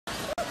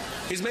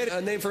He's made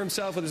a name for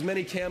himself with his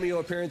many cameo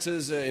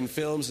appearances in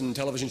films and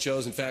television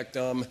shows. In fact,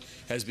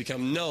 has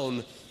become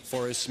known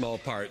for his small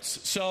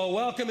parts. So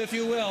welcome, if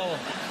you will,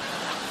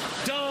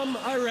 Dom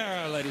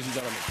Irrera, ladies and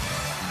gentlemen.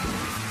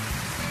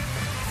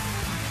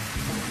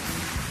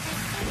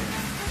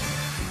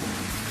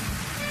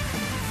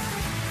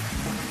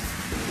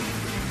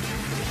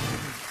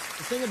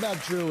 The thing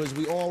about Drew is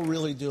we all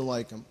really do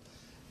like him.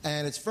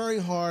 And it's very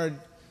hard,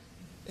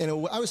 I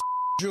was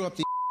Drew up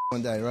the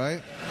one day,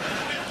 right?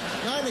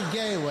 Not in a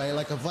gay way,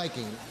 like a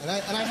Viking. And I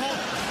had,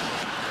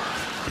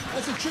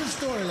 that's a true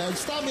story, lad.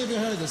 Stop me if you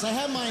heard this. I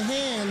had my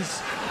hands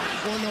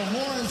on the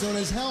horns on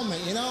his helmet,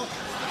 you know?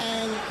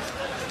 And,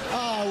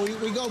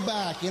 we go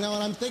back, you know?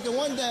 And I'm thinking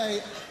one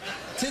day,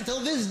 till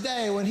this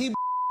day, when he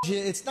you,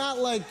 it's not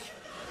like,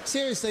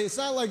 seriously, it's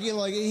not like, you know,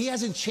 like, he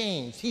hasn't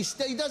changed. He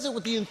does it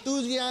with the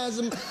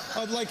enthusiasm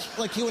of, like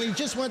when he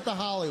just went to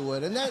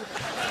Hollywood. And that,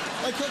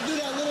 like, he'll do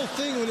that little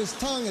thing with his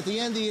tongue at the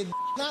end of it.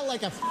 Not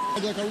like a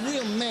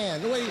real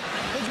man. The way he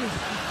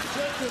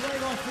jerked it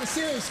right off.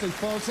 Seriously,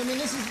 folks, I mean,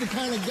 this is the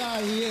kind of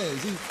guy he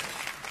is.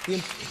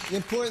 The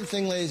important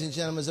thing, ladies and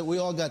gentlemen, is that we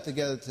all got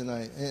together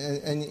tonight.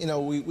 And you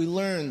know, we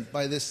learned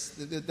by this,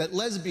 that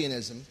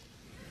lesbianism,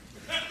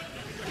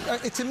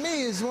 to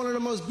me, is one of the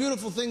most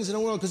beautiful things in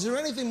the world. Because is there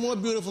anything more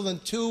beautiful than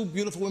two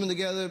beautiful women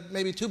together?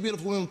 Maybe two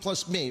beautiful women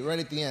plus me, right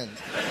at the end.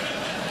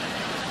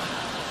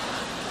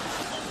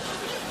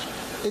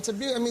 It's a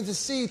beauty. I mean, to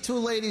see two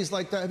ladies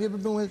like that. Have you ever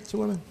been with two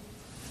women?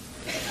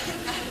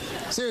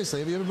 Seriously,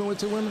 have you ever been with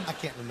two women? I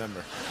can't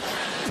remember.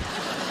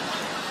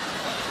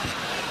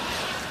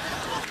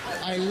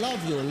 I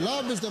love you.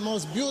 Love is the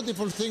most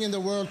beautiful thing in the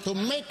world. To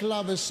make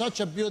love is such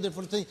a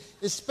beautiful thing,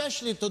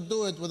 especially to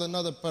do it with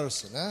another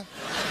person, huh?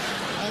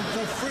 And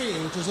for free,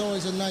 which is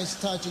always a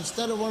nice touch.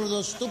 Instead of one of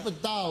those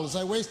stupid dolls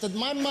I wasted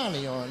my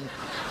money on,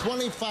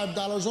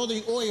 $25, all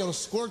the oil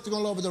squirting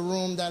all over the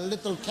room, that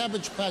little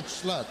Cabbage Patch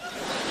slut.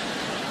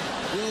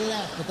 You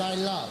laughed, but I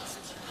loved.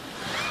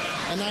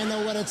 And I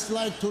know what it's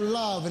like to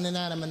love an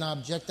inanimate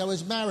object. I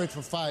was married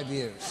for 5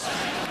 years.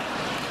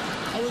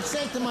 I would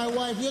say to my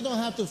wife, you don't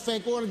have to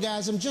fake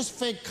orgasm, just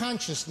fake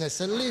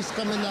consciousness. At least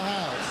come in the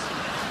house.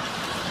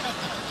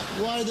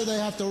 Why do they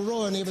have to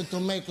ruin even to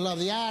make love?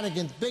 The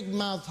arrogant,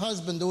 big-mouthed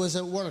husband who is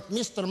at work,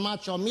 Mr.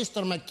 Macho,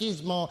 Mr.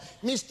 Machismo,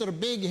 Mr.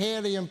 Big,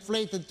 hairy,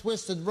 inflated,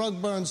 twisted,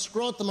 rug-burned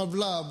scrotum of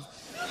love.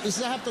 He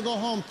says, I have to go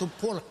home to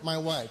pork my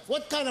wife.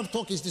 What kind of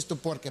talk is this to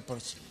pork a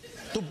person?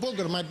 To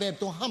booger my babe,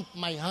 to hump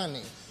my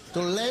honey,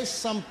 to lace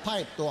some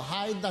pipe, to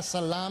hide the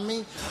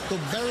salami, to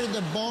bury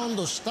the bone,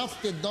 to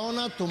stuff the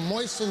donut, to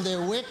moisten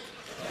the wick,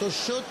 to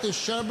shoot the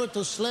sherbet,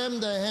 to slam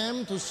the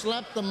ham, to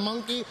slap the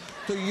monkey,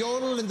 to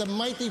yodel in the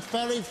mighty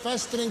fairy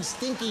festering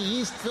stinky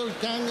yeast-filled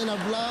canyon of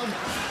love,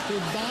 to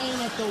dine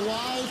at the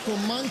Y, to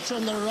munch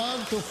on the rug,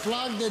 to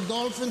flog the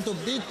dolphin, to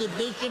beat the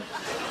bishop,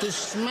 to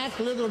smack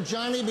little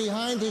Johnny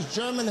behind his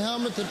German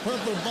helmet and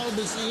purple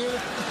bulbous ear,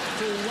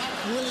 to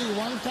whack Willy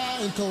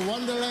Wonka into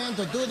Wonderland,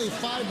 to do the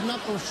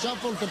five-knuckle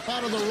shuffle, to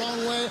paddle the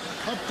wrong way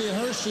up the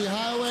Hershey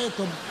Highway,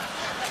 to...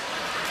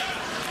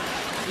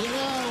 You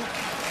know...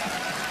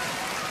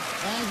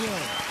 Thank you.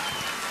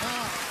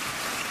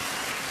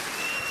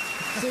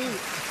 See,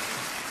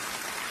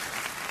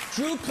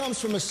 Drew comes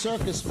from a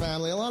circus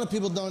family. A lot of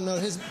people don't know.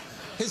 His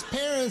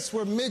parents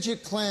were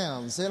midget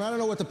clowns. And I don't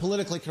know what the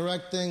politically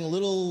correct thing,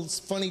 little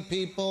funny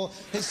people.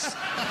 His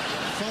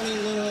funny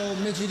little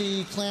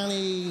midgety,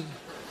 clowny...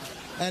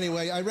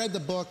 Anyway, I read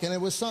the book, and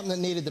it was something that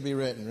needed to be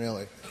written,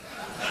 really.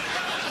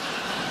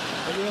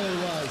 It really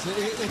was.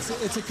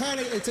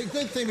 It's a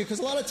good thing, because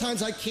a lot of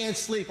times I can't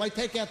sleep. I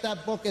take out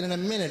that book, and in a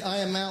minute, I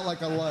am out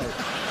like a light.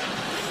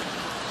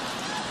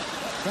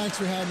 Thanks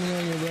for having me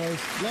on your road.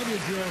 Love you,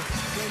 Drew.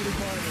 Great to be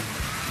part of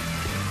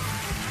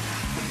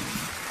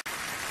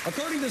it.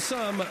 According to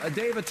some,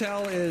 Dave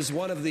Attell is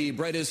one of the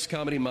brightest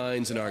comedy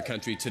minds in our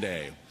country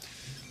today.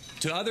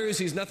 To others,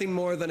 he's nothing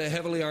more than a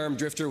heavily armed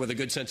drifter with a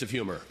good sense of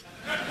humor.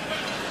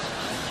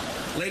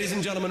 Ladies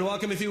and gentlemen,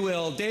 welcome, if you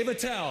will, Dave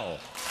Attell.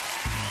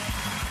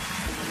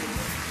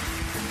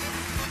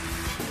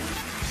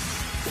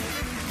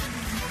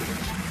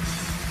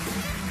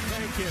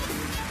 Thank you.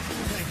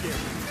 Thank you.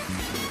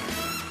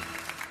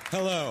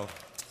 Hello.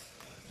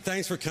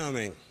 Thanks for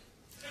coming.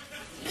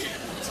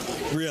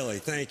 Really,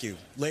 thank you.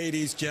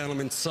 Ladies,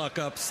 gentlemen,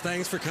 suck-ups,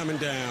 thanks for coming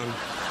down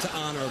to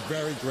honor a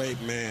very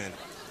great man.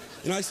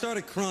 You know, I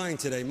started crying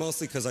today,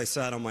 mostly because I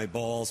sat on my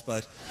balls,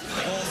 but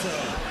also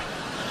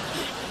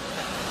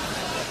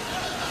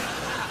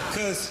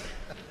because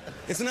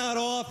it's not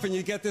often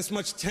you get this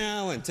much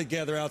talent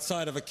together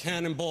outside of a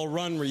Cannonball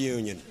Run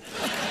reunion.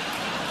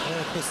 Or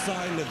a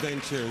Poseidon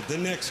Adventure, The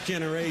Next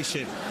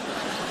Generation.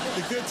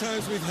 The good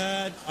times we've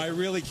had, I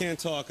really can't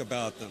talk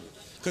about them.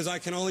 Because I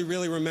can only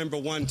really remember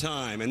one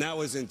time, and that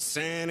was in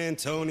San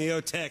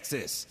Antonio,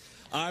 Texas.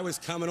 I was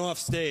coming off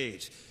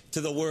stage to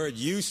the word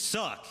 "you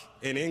suck"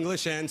 in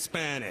English and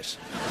Spanish.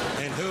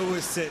 And who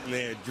was sitting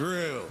there?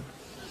 Drew,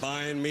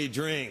 buying me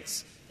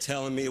drinks,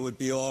 telling me it would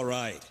be all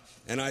right.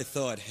 And I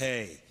thought,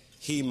 hey,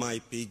 he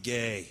might be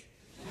gay.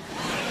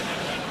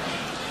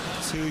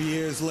 2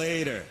 years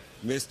later,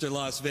 Mr.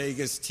 Las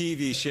Vegas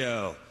TV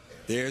show.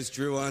 There's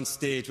Drew on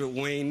stage with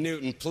Wayne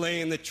Newton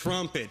playing the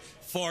trumpet,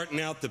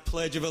 farting out the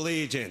Pledge of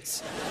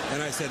Allegiance.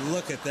 And I said,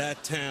 look at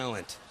that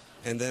talent.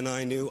 And then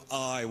I knew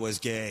I was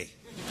gay.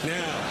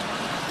 Now,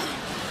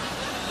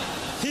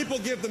 people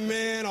give the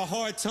man a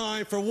hard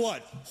time for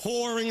what?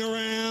 Whoring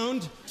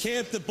around?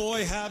 Can't the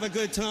boy have a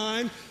good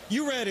time?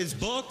 You read his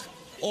book,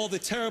 all the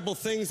terrible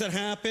things that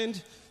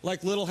happened,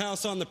 like Little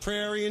House on the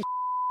Prairie and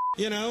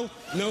you know,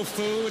 no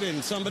food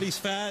and somebody's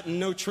fat and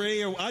no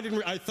tree. Or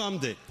I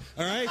thumbed it.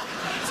 All right,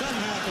 something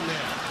happened there.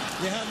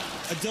 You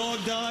have a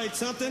dog died,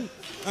 something.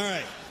 All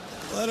right,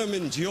 let him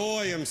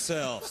enjoy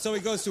himself. So he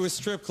goes to a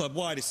strip club.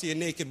 Why? To see a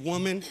naked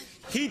woman?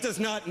 He does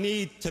not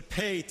need to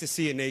pay to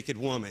see a naked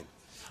woman.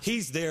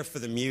 He's there for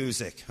the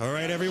music. All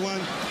right,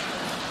 everyone.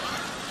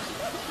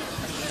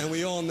 And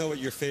we all know what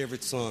your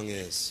favorite song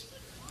is,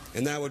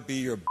 and that would be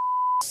your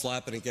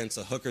slapping against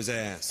a hooker's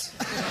ass.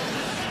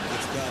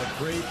 It's got a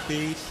great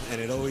beat,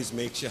 and it always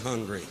makes you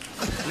hungry.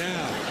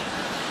 Now,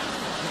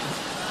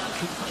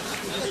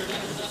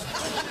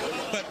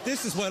 but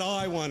this is what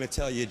I want to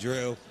tell you,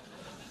 Drew.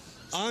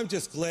 I'm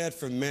just glad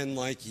for men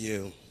like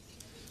you.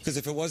 Because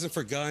if it wasn't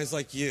for guys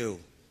like you,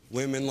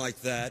 women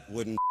like that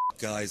wouldn't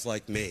guys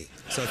like me.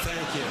 So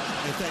thank you,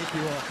 and thank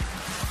you all.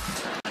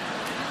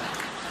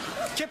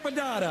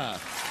 Chippadada.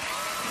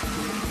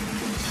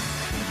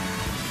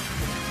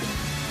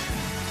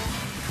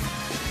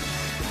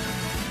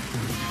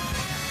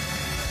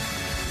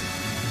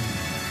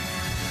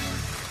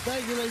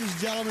 Thank you, ladies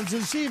and gentlemen. So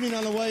this evening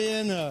on the way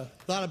in, a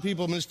lot of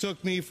people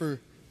mistook me for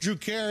Drew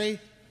Carey,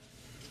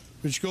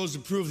 which goes to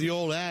prove the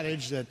old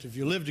adage that if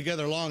you live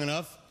together long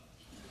enough,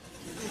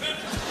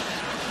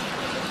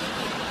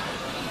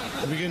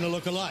 you begin to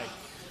look alike.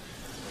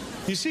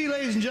 You see,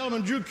 ladies and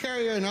gentlemen, Drew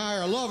Carey and I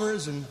are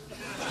lovers and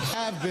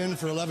have been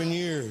for 11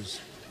 years.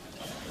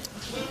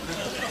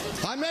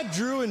 I met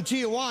Drew in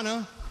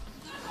Tijuana,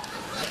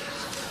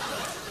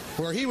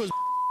 where he was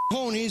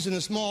ponies in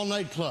a small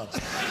nightclub.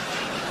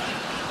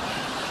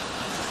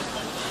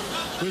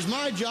 It was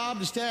my job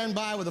to stand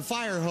by with a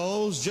fire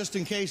hose just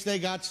in case they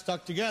got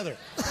stuck together.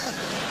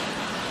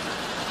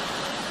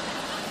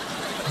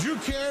 Drew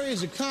Carey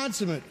is a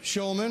consummate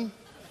showman,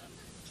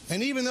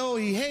 and even though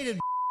he hated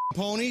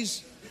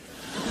ponies,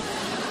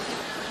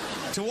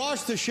 to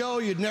watch the show,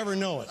 you'd never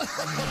know it.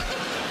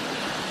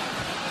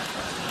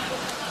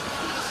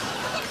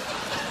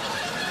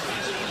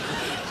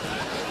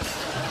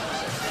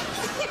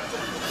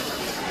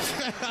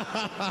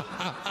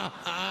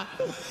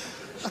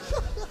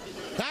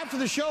 After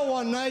the show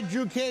one night,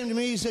 Drew came to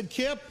me, he said,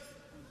 Kip,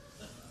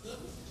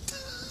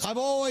 I've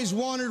always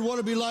wondered what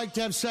it'd be like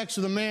to have sex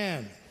with a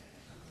man.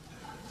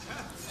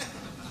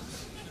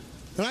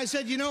 And I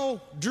said, you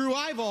know, Drew,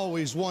 I've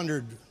always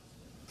wondered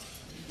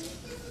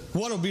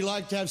what it would be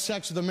like to have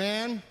sex with a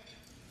man.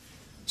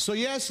 So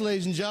yes,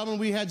 ladies and gentlemen,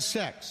 we had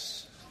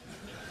sex.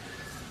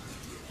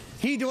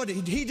 He did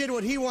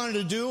what he wanted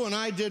to do, and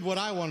I did what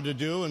I wanted to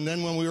do, and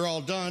then when we were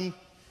all done,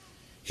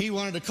 he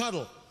wanted to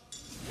cuddle.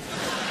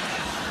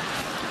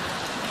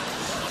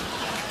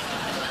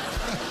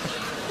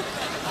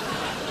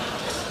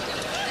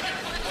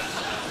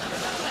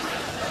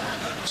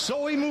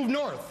 So we moved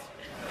north.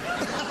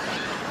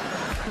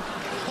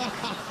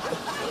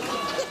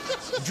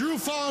 Drew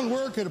found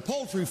work at a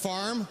poultry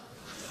farm,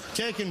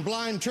 taking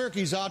blind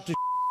turkeys out to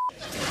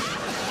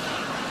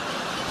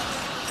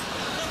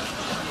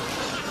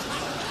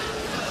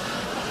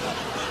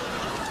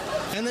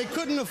and they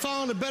couldn't have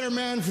found a better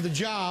man for the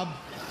job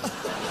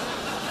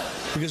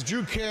because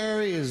Drew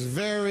Carey is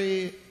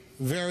very,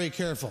 very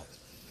careful.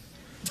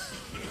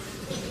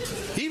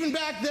 Even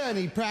back then,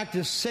 he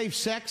practiced safe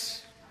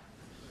sex.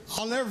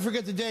 I'll never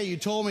forget the day you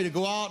told me to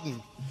go out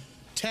and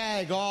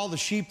tag all the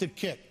sheep that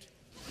kicked.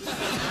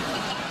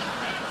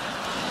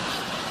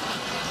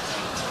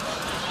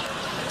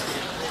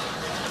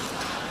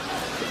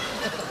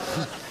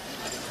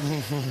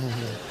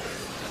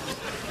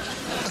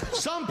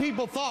 Some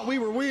people thought we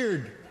were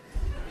weird.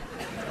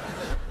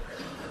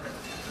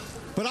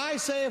 But I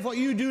say if what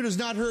you do does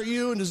not hurt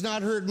you and does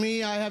not hurt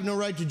me, I have no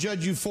right to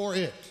judge you for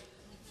it.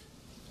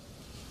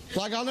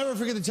 Like, I'll never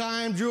forget the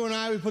time Drew and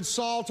I, we put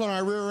salt on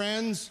our rear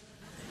ends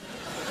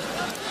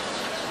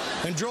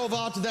and drove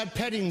out to that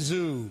petting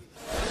zoo.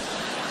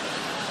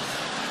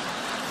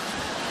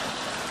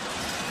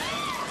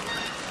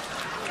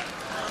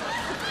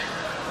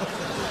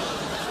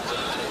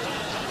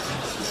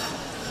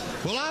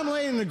 Well, I'm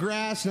laying in the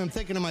grass and I'm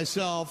thinking to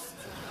myself,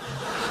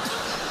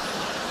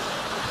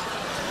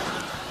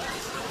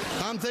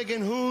 I'm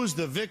thinking, who's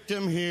the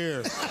victim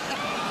here?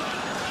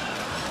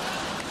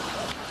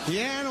 The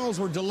animals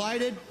were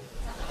delighted.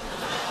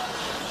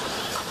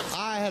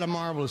 I had a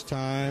marvelous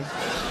time.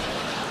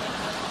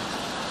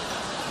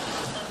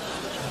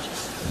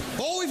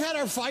 Oh, we've had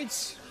our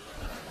fights.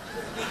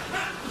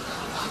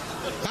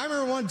 I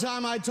remember one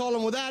time I told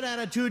him, with that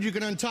attitude, you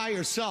can untie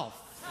yourself.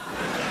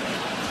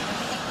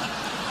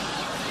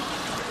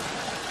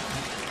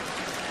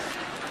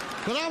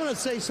 But I'm going to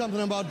say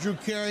something about Drew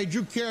Carey.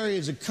 Drew Carey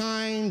is a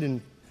kind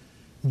and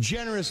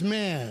generous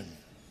man.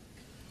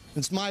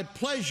 It's my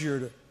pleasure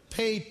to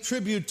pay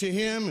tribute to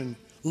him in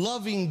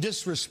loving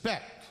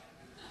disrespect.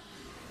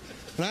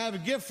 And I have a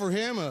gift for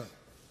him, a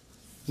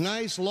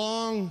nice,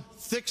 long,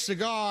 thick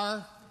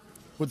cigar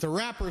with the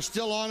wrapper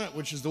still on it,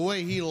 which is the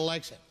way he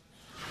likes it.